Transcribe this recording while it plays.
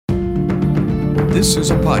This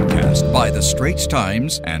is a podcast by The Straits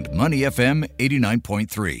Times and Money FM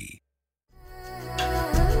 89.3.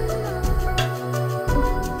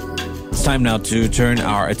 It's time now to turn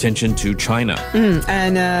our attention to China.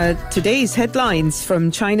 Today's headlines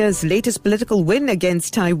from China's latest political win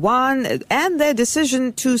against Taiwan and their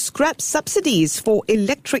decision to scrap subsidies for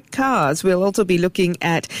electric cars. We'll also be looking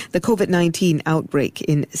at the COVID-19 outbreak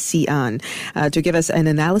in Xi'an. To give us an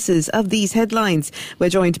analysis of these headlines, we're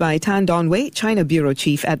joined by Tan Don Wei, China Bureau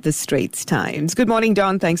Chief at The Straits Times. Good morning,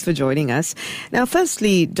 Don. Thanks for joining us. Now,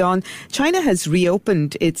 firstly, Don, China has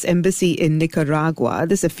reopened its embassy in Nicaragua.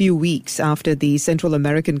 This a few weeks after the Central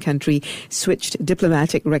American country switched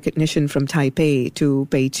diplomatic recognition from Taipei to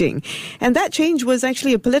Beijing. And that change was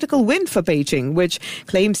actually a political win for Beijing, which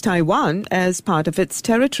claims Taiwan as part of its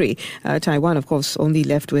territory. Taiwan, of course, only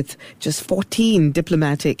left with just 14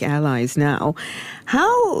 diplomatic allies now.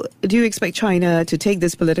 How do you expect China to take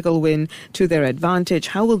this political win to their advantage?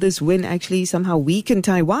 How will this win actually somehow weaken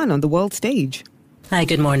Taiwan on the world stage? Hi,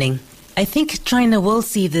 good morning. I think China will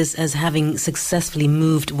see this as having successfully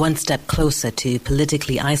moved one step closer to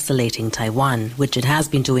politically isolating Taiwan, which it has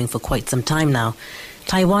been doing for quite some time now.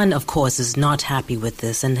 Taiwan, of course, is not happy with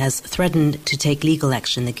this and has threatened to take legal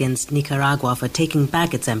action against Nicaragua for taking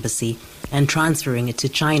back its embassy and transferring it to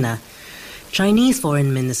China. Chinese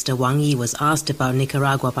Foreign Minister Wang Yi was asked about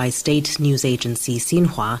Nicaragua by state news agency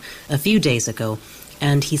Xinhua a few days ago,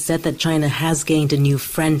 and he said that China has gained a new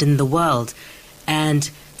friend in the world,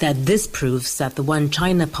 and that this proves that the One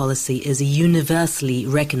China policy is a universally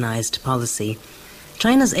recognized policy.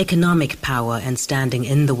 China's economic power and standing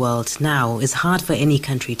in the world now is hard for any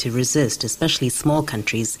country to resist, especially small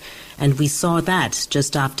countries. And we saw that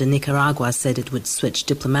just after Nicaragua said it would switch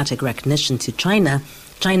diplomatic recognition to China,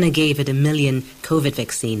 China gave it 1 million COVID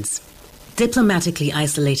vaccines. Diplomatically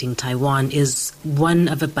isolating Taiwan is one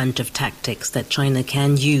of a bunch of tactics that China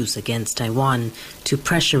can use against Taiwan to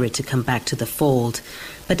pressure it to come back to the fold.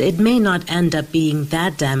 But it may not end up being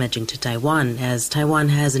that damaging to Taiwan, as Taiwan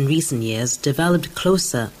has in recent years developed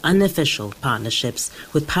closer, unofficial partnerships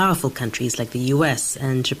with powerful countries like the US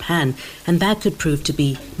and Japan, and that could prove to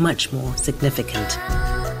be much more significant.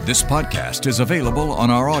 This podcast is available on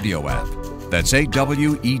our audio app. That's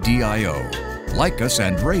AWEDIO. Like us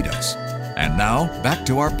and rate us. And now, back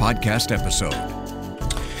to our podcast episode.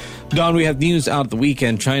 Don, we have news out of the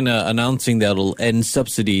weekend. China announcing that it'll end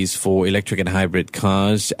subsidies for electric and hybrid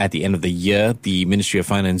cars at the end of the year. The Ministry of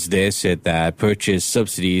Finance there said that purchase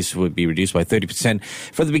subsidies would be reduced by 30%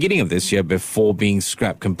 from the beginning of this year before being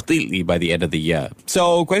scrapped completely by the end of the year.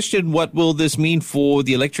 So, question, what will this mean for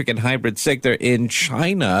the electric and hybrid sector in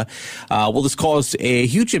China? Will this cause a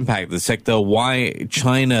huge impact on the sector? Why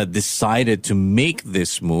China decided to make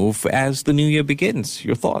this move as the new year begins?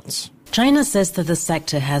 Your thoughts? China says that the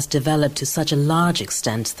sector has developed to such a large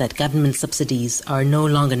extent that government subsidies are no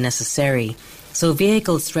longer necessary. So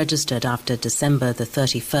vehicles registered after December the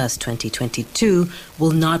 31st, 2022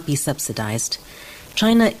 will not be subsidized.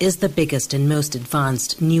 China is the biggest and most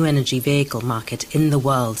advanced new energy vehicle market in the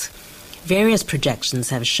world. Various projections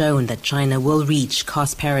have shown that China will reach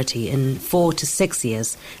cost parity in 4 to 6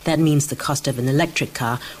 years. That means the cost of an electric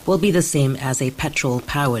car will be the same as a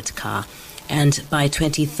petrol-powered car. And by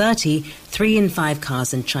 2030, 3 in 5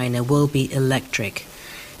 cars in China will be electric.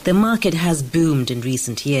 The market has boomed in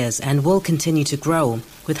recent years and will continue to grow,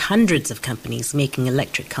 with hundreds of companies making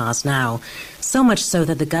electric cars now, so much so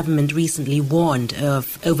that the government recently warned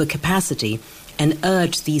of overcapacity and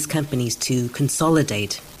urged these companies to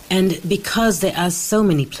consolidate. And because there are so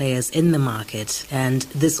many players in the market, and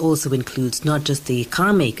this also includes not just the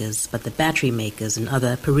car makers, but the battery makers and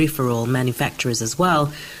other peripheral manufacturers as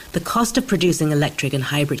well, the cost of producing electric and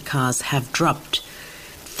hybrid cars have dropped.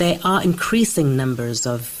 There are increasing numbers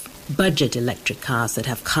of budget electric cars that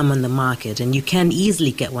have come on the market, and you can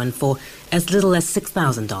easily get one for as little as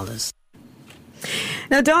 $6,000.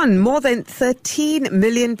 Now, Don, more than 13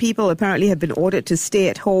 million people apparently have been ordered to stay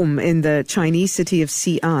at home in the Chinese city of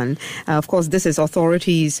Xi'an. Of course, this is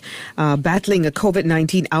authorities battling a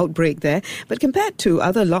COVID-19 outbreak there. But compared to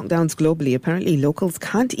other lockdowns globally, apparently locals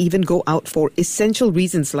can't even go out for essential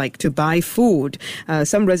reasons like to buy food.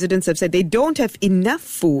 Some residents have said they don't have enough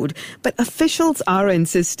food, but officials are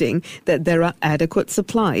insisting that there are adequate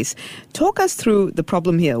supplies. Talk us through the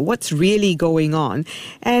problem here. What's really going on?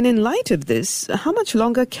 And in light of this, how much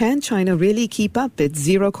longer can China really keep up its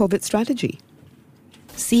zero COVID strategy?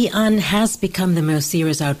 Xi'an has become the most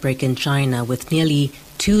serious outbreak in China, with nearly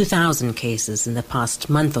 2,000 cases in the past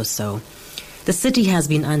month or so. The city has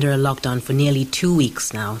been under a lockdown for nearly 2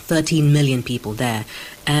 weeks now, 13 million people there,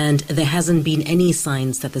 and there hasn't been any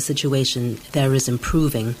signs that the situation there is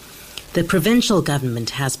improving. The provincial government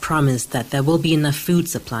has promised that there will be enough food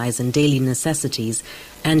supplies and daily necessities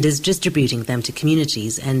and is distributing them to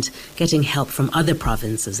communities and getting help from other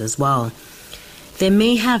provinces as well. There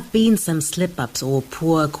may have been some slip-ups or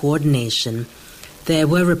poor coordination. There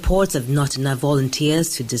were reports of not enough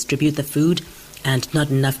volunteers to distribute the food and not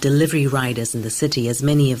enough delivery riders in the city, as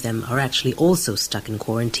many of them are actually also stuck in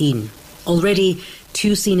quarantine. Already,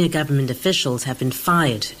 2 senior government officials have been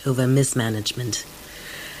fired over mismanagement.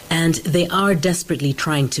 And they are desperately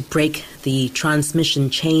trying to break the transmission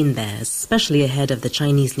chain there, especially ahead of the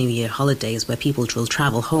Chinese New Year holidays where people will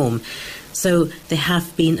travel home. So they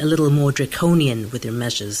have been a little more draconian with their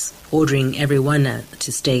measures, ordering everyone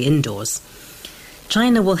to stay indoors.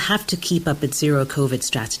 China will have to keep up its zero-COVID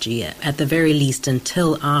strategy at the very least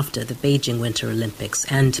until after the Beijing Winter Olympics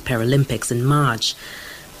and Paralympics in March.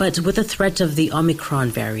 But with the threat of the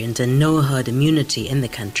Omicron variant and no herd immunity in the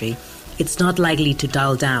country, it's not likely to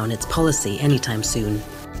dial down its policy anytime soon.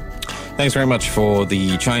 Thanks very much for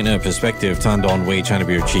the China perspective, Tan Dawn Wei, China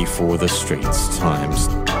Bureau Chief for The Straits Times.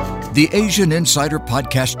 The Asian Insider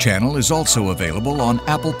Podcast channel is also available on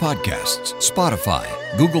Apple Podcasts, Spotify,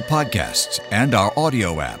 Google Podcasts, and our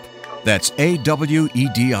audio app. That's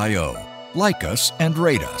AWEDIO. Like us and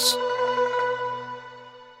rate us.